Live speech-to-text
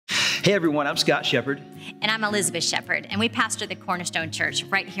Hey everyone, I'm Scott Sheppard. And I'm Elizabeth Sheppard, and we pastor the Cornerstone Church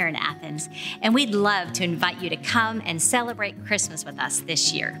right here in Athens. And we'd love to invite you to come and celebrate Christmas with us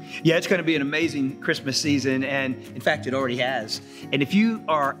this year. Yeah, it's going to be an amazing Christmas season, and in fact, it already has. And if you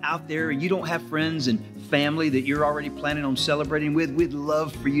are out there and you don't have friends and family that you're already planning on celebrating with, we'd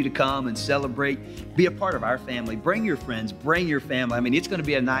love for you to come and celebrate, be a part of our family. Bring your friends, bring your family. I mean, it's going to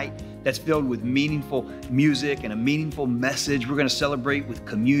be a night that's filled with meaningful music and a meaningful message. We're going to celebrate with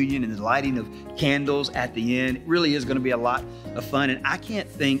communion and the lighting of candles at the end. It really is going to be a lot of fun. And I can't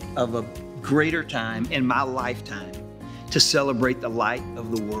think of a greater time in my lifetime to celebrate the light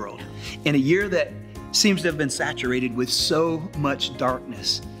of the world. In a year that seems to have been saturated with so much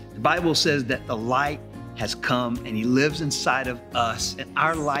darkness, the Bible says that the light has come and He lives inside of us, and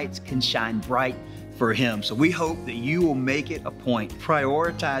our lights can shine bright for Him. So we hope that you will make it a point,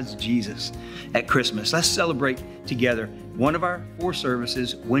 prioritize Jesus at Christmas. Let's celebrate together. One of our 4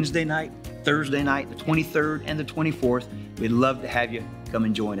 services, Wednesday night, Thursday night, the 23rd and the 24th. We'd love to have you come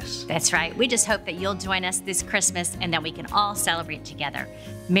and join us. That's right. We just hope that you'll join us this Christmas and that we can all celebrate together.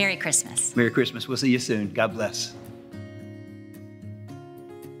 Merry Christmas. Merry Christmas. We'll see you soon. God bless.